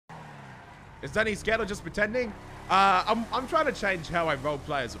Is Danny scared or just pretending? I'm trying to change how I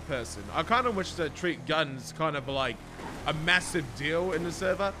roleplay as a person. I kind of wish to treat guns kind of like a massive deal in the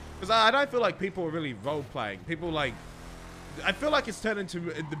server, because I don't feel like people are really roleplaying. People like, I feel like it's turned into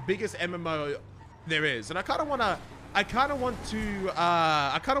the biggest MMO there is, and I kind of want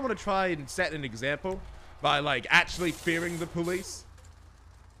to try and set an example by like actually fearing the police,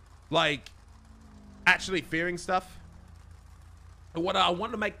 like actually fearing stuff. I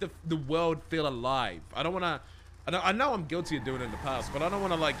want to make the world feel alive. I don't want to. I know I'm guilty of doing it in the past, but I don't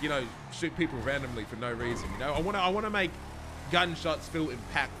want to, like, you know, shoot people randomly for no reason. You know, I want to make gunshots feel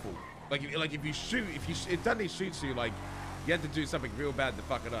impactful. Like if Dundee shoots you, like, you have to do something real bad to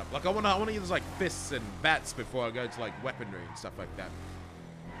fuck it up. Like I want to use like fists and bats before I go to like weaponry and stuff like that.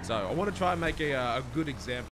 So I want to try and make a good example.